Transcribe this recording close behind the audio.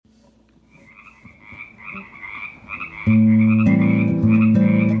If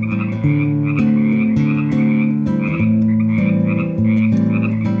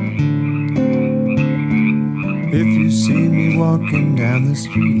you see me walking down the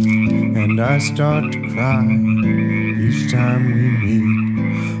street and I start to cry each time we meet,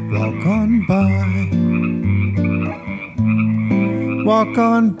 walk on by. Walk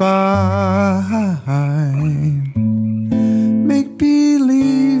on by. Make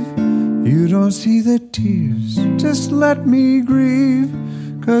believe you don't see the tears. Just let me grieve,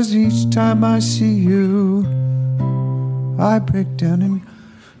 'cause each time I see you, I break down and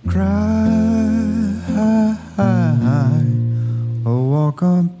cry. Oh, walk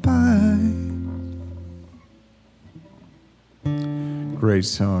on by. Great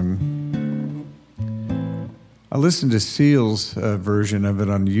song. I listened to Seal's version of it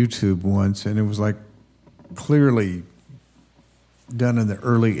on YouTube once, and it was like clearly done in the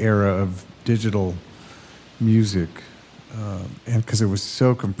early era of digital music, and because it was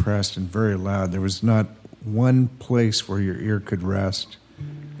so compressed and very loud, there was not one place where your ear could rest.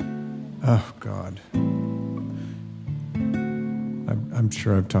 Oh, God. I'm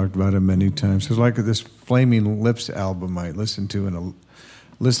sure I've talked about it many times. It was like this Flaming Lips album I listened to in a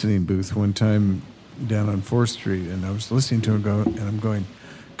listening booth one time down on 4th Street, and I was listening to it and I'm going,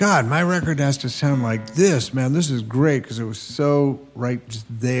 God, my record has to sound like this, man. This is great, because it was so right just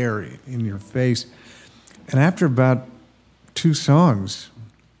there in your face. And after about 2 songs,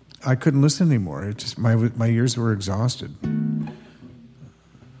 I couldn't listen anymore. It just my ears were exhausted.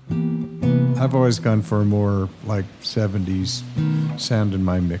 I've always gone for a more like 70s sound in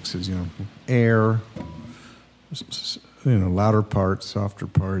my mixes, air, louder parts, softer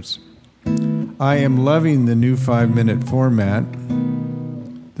parts. I am loving the new 5-minute format.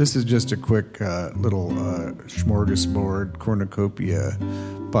 This is just a quick little smorgasbord cornucopia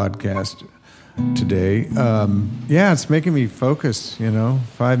podcast today. It's making me focus,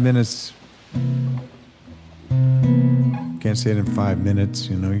 5 minutes. Can't say it in 5 minutes,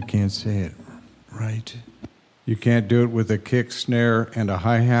 you can't say it right. You can't do it with a kick, snare, and a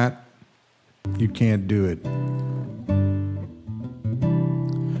hi-hat. You can't do it.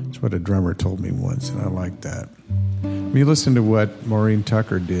 That's what a drummer told me once, and I like that. You listen to what Maureen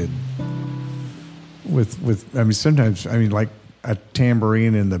Tucker did with sometimes like a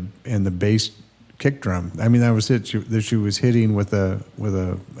tambourine and the bass kick drum. That was it. She was hitting with a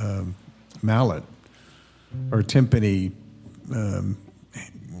mallet or timpani,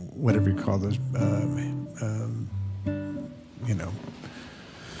 whatever you call those,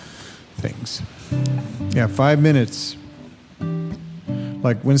 things. Yeah, 5 minutes.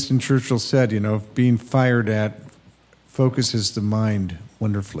 Like Winston Churchill said, being fired at focuses the mind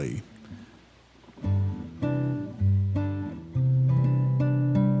wonderfully.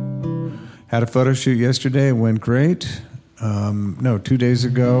 Had a photo shoot yesterday. It went great. 2 days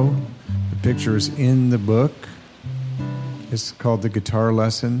ago. The picture is in the book. It's called The Guitar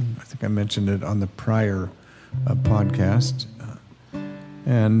Lesson. I think I mentioned it on the prior podcast.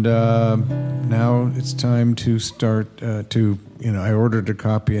 And now it's time to start I ordered a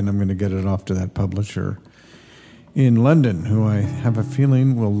copy and I'm going to get it off to that publisher in London, who I have a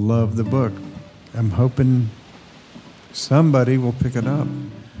feeling will love the book. I'm hoping somebody will pick it up.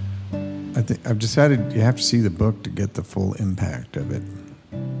 I've decided you have to see the book to get the full impact of it.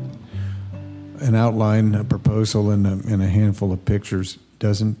 An outline, a proposal, and a handful of pictures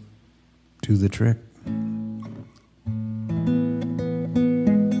doesn't do the trick.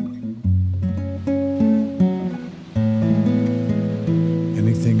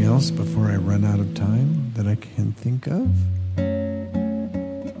 Anything else before I run out of time that I can think of?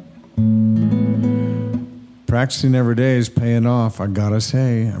 Practicing every day is paying off. I gotta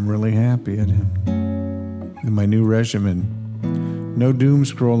say, I'm really happy at him. In my new regimen. No doom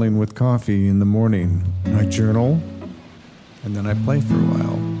scrolling with coffee in the morning. I journal, and then I play for a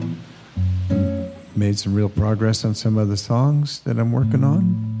while. Made some real progress on some of the songs that I'm working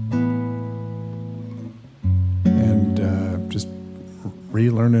on. And just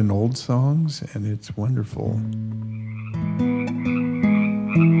relearning old songs, and it's wonderful.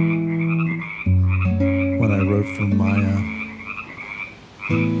 When I wrote for Maya,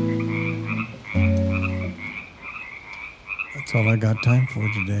 that's all I got time for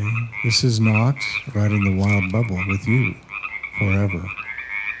today. This is Knox, riding the wild bubble with you forever.